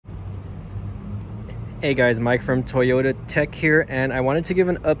Hey guys, Mike from Toyota Tech here, and I wanted to give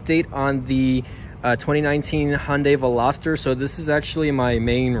an update on the 2019 Hyundai Veloster. So this is actually my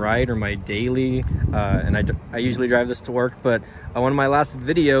main ride, or my daily, and I usually drive this to work, but one of my last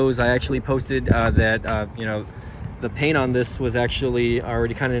videos I actually posted that you know, the paint on this was actually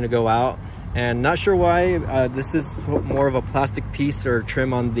already kind of going to go out, and not sure why. This is more of a plastic piece or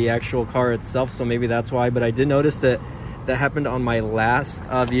trim on the actual car itself, so maybe that's why. But I did notice that happened on my last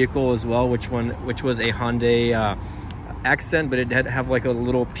vehicle as well, which was a Hyundai Accent, but it did have like a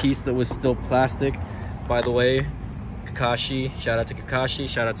little piece that was still plastic. By the way, Kakashi, shout out to Kakashi,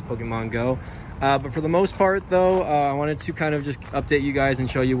 shout out to Pokemon Go. But for the most part though, I wanted to kind of just update you guys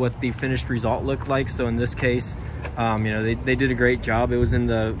and show you what the finished result looked like. So in this case, you know, they did a great job. It was in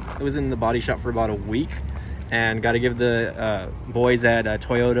the body shop for about a week, and got to give the boys at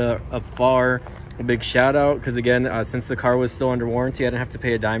Toyota of FAR a big shout out, because again, since the car was still under warranty, I didn't have to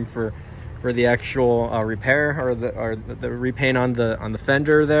pay a dime for the actual repair or the repaint on the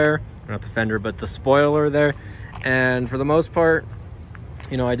fender there, not the fender but the spoiler there. And for the most part,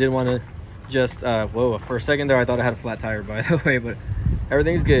 you know, I did want to just whoa, for a second there I thought I had a flat tire, by the way, but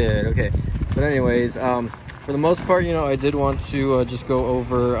everything's good. Okay, but anyways, for the most part, you know, I did want to just go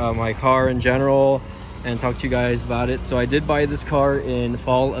over my car in general and talk to you guys about it. So I did buy this car in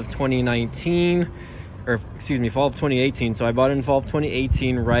fall of 2019, or excuse me, fall of 2018. So I bought it in fall of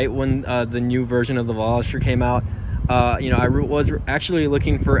 2018, right when the new version of the Veloster came out. You know, I was actually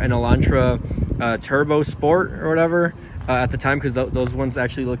looking for an Elantra Turbo Sport or whatever at the time, because those ones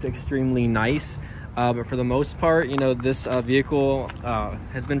actually looked extremely nice. But for the most part, you know, this vehicle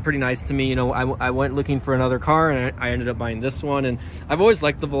has been pretty nice to me. You know, I went looking for another car, and I ended up buying this one. And I've always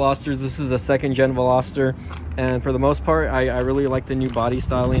liked the Velosters. This is a second gen Veloster, and for the most part, I really like the new body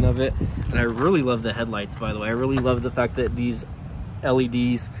styling of it. And I really love the headlights, by the way. I really love the fact that these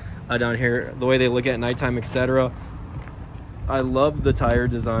LEDs down here, the way they look at nighttime, etc. I love the tire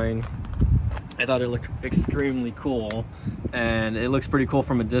design. I thought it looked extremely cool, and it looks pretty cool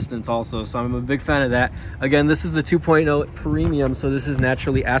from a distance also, so I'm a big fan of that. Again, this is the 2.0 premium, so this is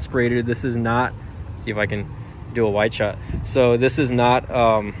naturally aspirated. This is not, see if I can do a wide shot. So this is not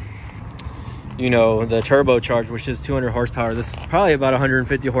you know, the turbocharged, which is 200 horsepower. This is probably about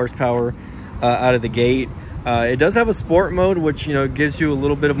 150 horsepower out of the gate. It does have a sport mode, which, you know, gives you a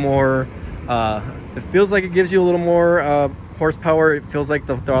little bit of more it feels like it gives you a little more horsepower. It feels like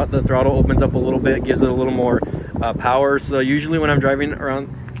the throttle opens up a little bit, gives it a little more power. So usually when I'm driving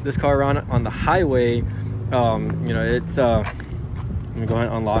around this car around on the highway, you know, it's let me go ahead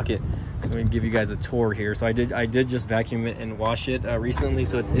and unlock it. So let me give you guys a tour here. So I did just vacuum it and wash it recently,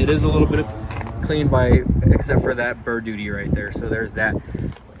 so it is a little bit of clean, by except for that bird duty right there. So there's that,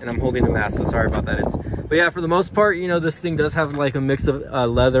 and I'm holding a mask, so sorry about that. But yeah, for the most part, you know, this thing does have like a mix of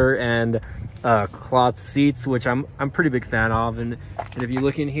leather and cloth seats, which I'm pretty big fan of. And if you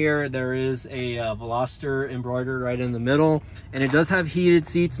look in here, there is a Veloster embroidered right in the middle, and it does have heated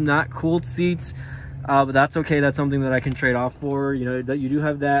seats, not cooled seats, but that's okay. That's something that I can trade off for. You know, that you do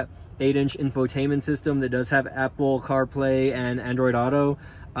have that 8-inch infotainment system that does have Apple CarPlay and Android Auto.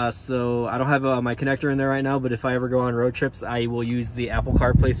 So I don't have my connector in there right now, but if I ever go on road trips, I will use the Apple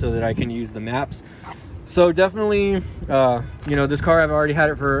CarPlay so that I can use the maps. So definitely, you know, this car, I've already had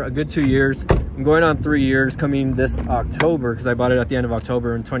it for a good 2 years. I'm going on 3 years coming this October, because I bought it at the end of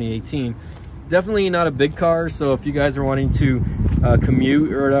October in 2018. Definitely not a big car, so if you guys are wanting to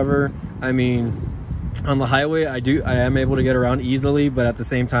commute or whatever, I mean, on the highway, I am able to get around easily. But at the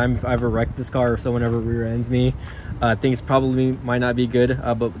same time, if I ever wreck this car, or if someone ever rear ends me, things probably might not be good.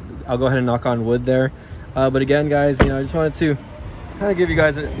 But I'll go ahead and knock on wood there. But again, guys, you know, I just wanted to kind of give you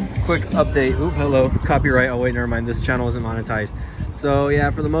guys a quick update. Oop, hello, copyright. Oh wait, never mind, this channel isn't monetized. So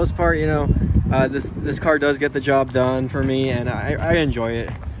yeah, for the most part, you know, this car does get the job done for me, and I enjoy it.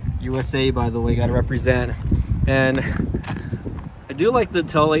 USA, by the way, gotta represent. And I do like the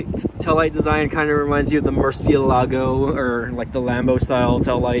taillight design. Kind of reminds you of the Murcielago, or like the Lambo style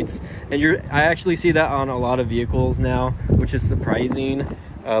taillights, and I actually see that on a lot of vehicles now, which is surprising.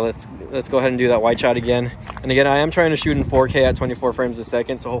 Let's go ahead and do that wide shot again. And again, I am trying to shoot in 4K at 24 frames a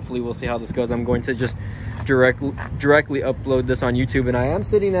second, so hopefully we'll see how this goes. I'm going to just directly upload this on YouTube, and I am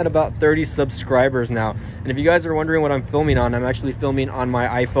sitting at about 30 subscribers now. And if you guys are wondering what I'm filming on, I'm actually filming on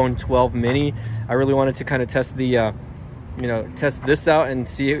my iPhone 12 mini. I really wanted to kind of test the you know, test this out and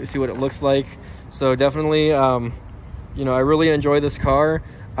see what it looks like. So definitely, you know, I really enjoy this car.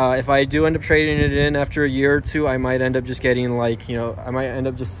 If I do end up trading it in after a year or two, I might end up just getting, like, you know, I might end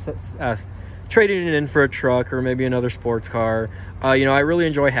up just trading it in for a truck or maybe another sports car. You know, I really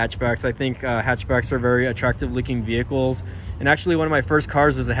enjoy hatchbacks. I think hatchbacks are very attractive looking vehicles. And actually one of my first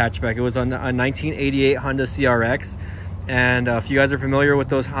cars was a hatchback. It was a 1988 Honda CRX. And if you guys are familiar with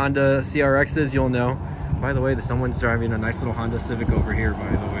those Honda CRXs, you'll know. By the way, someone's driving a nice little Honda Civic over here,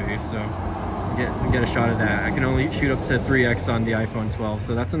 by the way. So get a shot of that. I can only shoot up to 3x on the iPhone 12.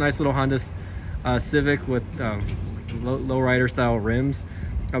 So that's a nice little Honda Civic with low rider style rims.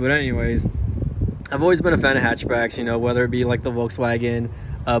 But anyways, I've always been a fan of hatchbacks, you know, whether it be like the Volkswagen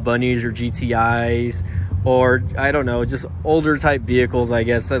Bunnies or GTIs, or I don't know, just older type vehicles, I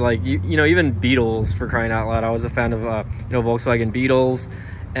guess. Like you know, even Beetles, for crying out loud. I was a fan of you know, Volkswagen Beetles.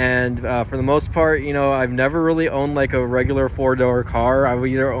 And for the most part, you know, I've never really owned like a regular four-door car. I've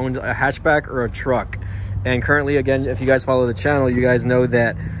either owned a hatchback or a truck. And currently, again, if you guys follow the channel, you guys know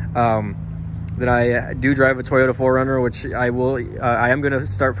that that I do drive a Toyota 4Runner, which I am going to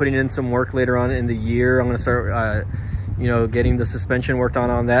start putting in some work later on in the year. I'm going to start you know, getting the suspension worked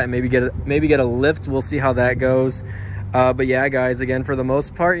on that, and maybe get a lift. We'll see how that goes. But yeah, guys, again, for the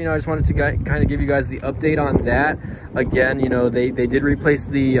most part, you know, I just wanted to kind of give you guys the update on that. Again, you know, they did replace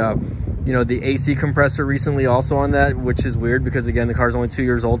the you know, the AC compressor recently also on that, which is weird because, again, the car's only 2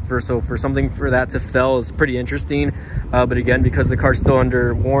 years old. So for something for that to fail is pretty interesting. But again, because the car's still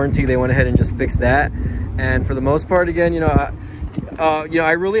under warranty, they went ahead and just fixed that. And for the most part, again, you know,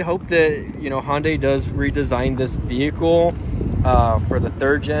 I really hope that, you know, Hyundai does redesign this vehicle for the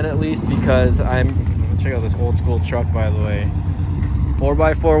 3rd gen at least, because check out this old school truck, by the way,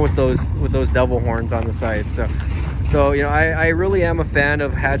 4x4 with those devil horns on the side. So you know, I really am a fan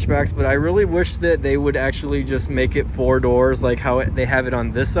of hatchbacks, but I really wish that they would actually just make it 4 doors like how they have it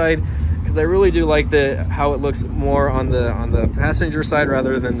on this side, because I really do like how it looks more on the passenger side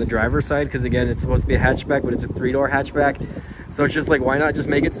rather than the driver's side, because again, it's supposed to be a hatchback, but it's a 3-door hatchback. So it's just like, why not just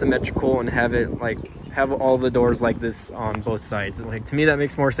make it symmetrical and have all the doors like this on both sides? And like, to me, that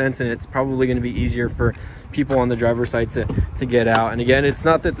makes more sense, and it's probably going to be easier for people on the driver's side to get out. And again, it's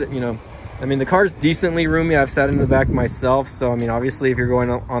not that you know, I mean, the car's decently roomy. I've sat in the back myself, so I mean, obviously if you're going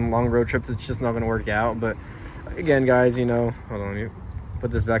on long road trips, it's just not going to work out. But again, guys, you know, hold on, let me put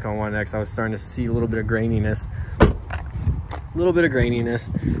this back on 1X. I was starting to see a little bit of graininess.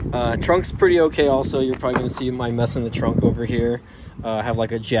 Trunk's pretty okay also. You're probably going to see my mess in the trunk over here. I have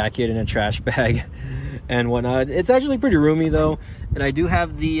like a jacket and a trash bag and whatnot. It's actually pretty roomy though, and I do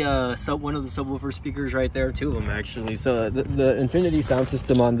have the one of the subwoofer speakers right there, 2 of them actually. So the Infinity sound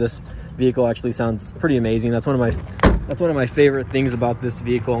system on this vehicle actually sounds pretty amazing. That's one of my favorite things about this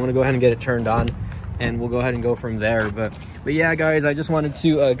vehicle. I'm going to go ahead and get it turned on, and we'll go ahead and go from there. But yeah, guys, I just wanted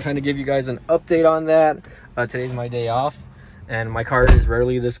to kind of give you guys an update on that. Today's my day off, and my car is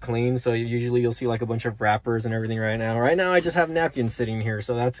rarely this clean, so usually you'll see like a bunch of wrappers and everything right now. Right now I just have napkins sitting here,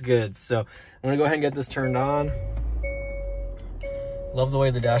 so that's good. So I'm gonna go ahead and get this turned on. Love the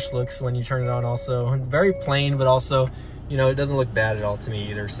way the dash looks when you turn it on also. Very plain, but also, you know, it doesn't look bad at all to me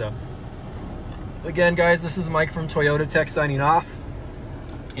either. So again, guys, this is Mike from Toyota Tech signing off.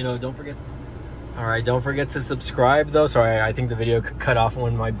 You know, don't forget to subscribe though. Sorry, I think the video cut off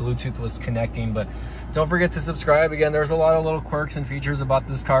when my Bluetooth was connecting, but don't forget to subscribe. Again, there's a lot of little quirks and features about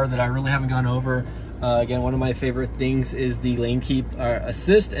this car that I really haven't gone over. Again, one of my favorite things is the lane keep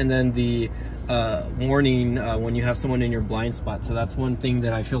assist, and then the warning when you have someone in your blind spot. So that's one thing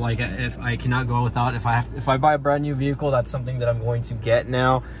that I feel like if I cannot go without. If I buy a brand new vehicle, that's something that I'm going to get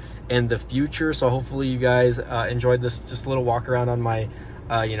now in the future. So hopefully you guys enjoyed this just a little walk around on my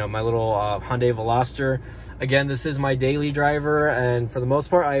you know, my little Hyundai Veloster. Again, this is my daily driver, and for the most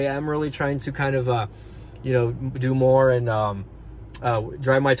part, I am really trying to kind of, you know, do more and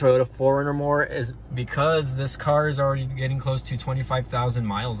drive my Toyota 4Runner more, is because this car is already getting close to 25,000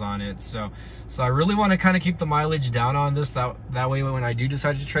 miles on it. So I really want to kind of keep the mileage down on this. That way, when I do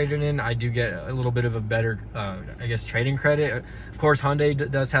decide to trade it in, I do get a little bit of a better, I guess, trading credit. Of course, Hyundai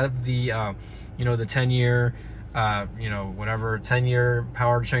does have the, you know, the 10-year. You know, whatever, 10-year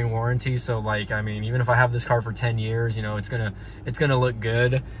powertrain warranty. So like, I mean, even if I have this car for 10 years, you know, it's gonna look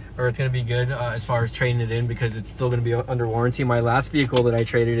good, or it's gonna be good as far as trading it in, because it's still gonna be under warranty. My last vehicle that I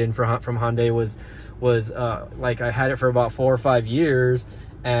traded in from Hyundai was like, I had it for about 4 or 5 years,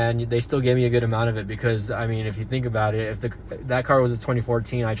 and they still gave me a good amount of it, because I mean, if you think about it, if that car was a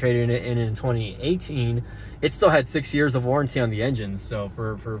 2014, I traded it in 2018, it still had 6 years of warranty on the engine. So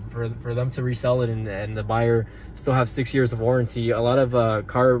for them to resell it and the buyer still have 6 years of warranty, a lot of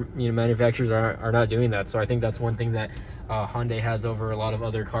car, you know, manufacturers are not doing that. So I think that's one thing that Hyundai has over a lot of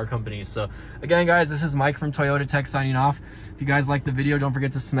other car companies. So again, guys, this is Mike from Toyota Tech signing off. If you guys like the video, don't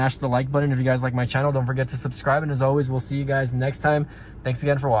forget to smash the like button. If you guys like my channel, don't forget to subscribe, and as always, we'll see you guys next time. Thanks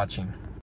again for watching.